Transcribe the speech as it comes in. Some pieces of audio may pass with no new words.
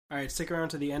Alright, stick around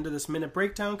to the end of this minute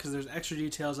breakdown because there's extra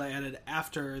details I added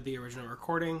after the original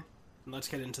recording. And let's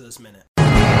get into this minute.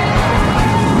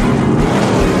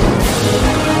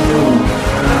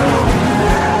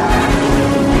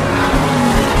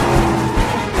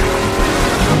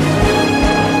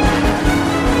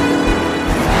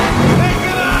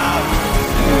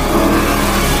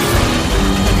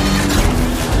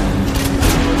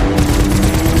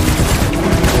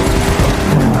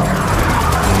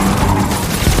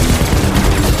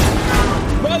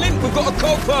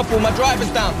 Purple, my driver's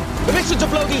down. Permission to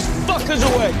blow these fuckers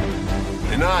away.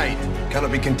 Denied.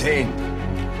 Cannot be contained.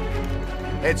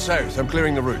 Head south. I'm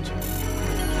clearing the route.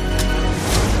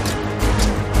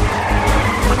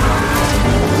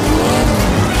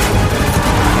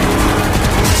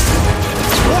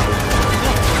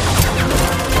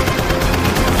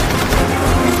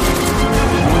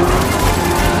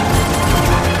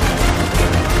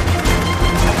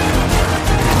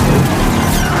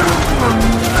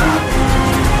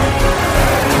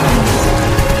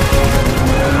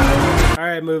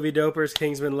 Movie dopers,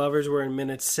 Kingsman lovers, we're in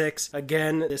minute 6.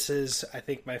 Again, this is, I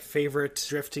think, my favorite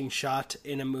drifting shot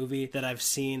in a movie that I've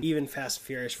seen, even Fast and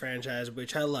Furious franchise,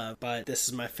 which I love, but this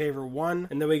is my favorite one.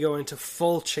 And then we go into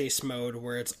full chase mode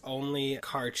where it's only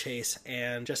car chase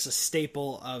and just a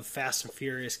staple of Fast and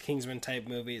Furious Kingsman type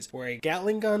movies where a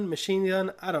Gatling gun, machine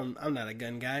gun, I'm not a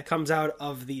gun guy, comes out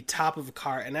of the top of a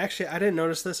car. And actually, I didn't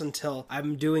notice this until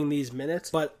I'm doing these minutes,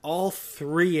 but all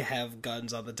 3 have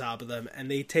guns on the top of them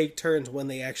and they take turns when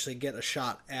they actually get a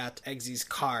shot at Eggsy's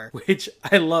car, which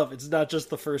I love. It's not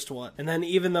just the first one. And then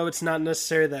even though it's not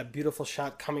necessarily that beautiful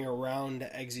shot coming around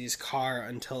Eggsy's car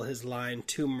until his line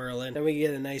to Merlin, then we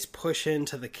get a nice push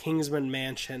into the Kingsman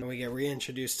mansion and we get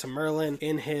reintroduced to Merlin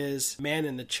in his man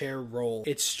in the chair role.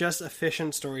 It's just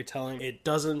efficient storytelling. It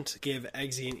doesn't give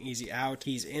Eggsy an easy out.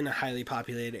 He's in a highly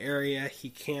populated area. He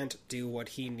can't do what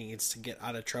he needs to get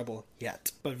out of trouble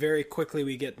yet. But very quickly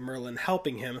we get Merlin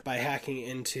helping him by hacking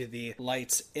into the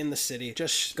lights in the city,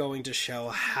 just going to show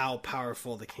how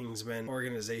powerful the Kingsman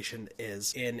organization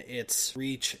is in its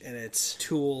reach and its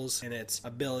tools and its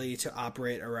ability to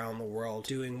operate around the world,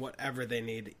 doing whatever they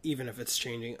need, even if it's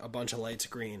changing a bunch of lights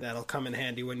green. That'll come in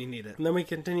handy when you need it. And then we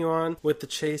continue on with the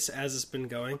chase as it's been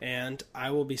going, and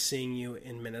I will be seeing you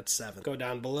in minute 7. Go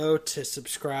down below to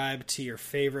subscribe to your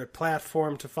favorite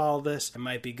platform to follow this. It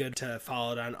might be good to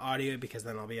follow it on audio because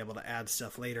then I'll be able to add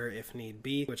stuff later if need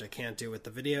be, which I can't do with the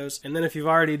videos. And then if you've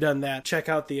already done that, check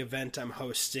out the event I'm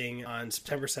hosting on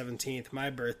September 17th, my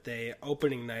birthday,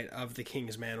 opening night of The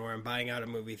Kingsman, where I'm buying out a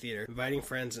movie theater, inviting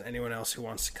friends and anyone else who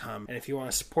wants to come. And if you want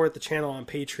to support the channel on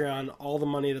Patreon, all the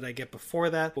money that I get before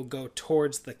that will go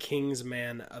towards the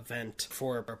Kingsman event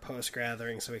for our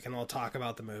post-gathering so we can all talk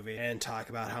about the movie and talk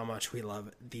about how much we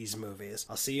love these movies.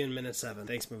 I'll see you in minute 7.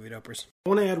 Thanks, movie dopers. I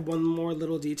want to add one more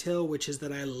little detail, which is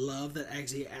that I love that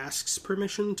Eggsy asks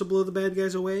permission to blow the bad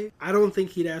guys away. I don't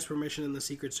think he'd ask permission in the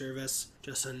Secret Service.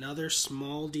 Just another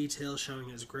small detail showing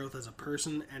his growth as a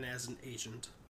person and as an agent.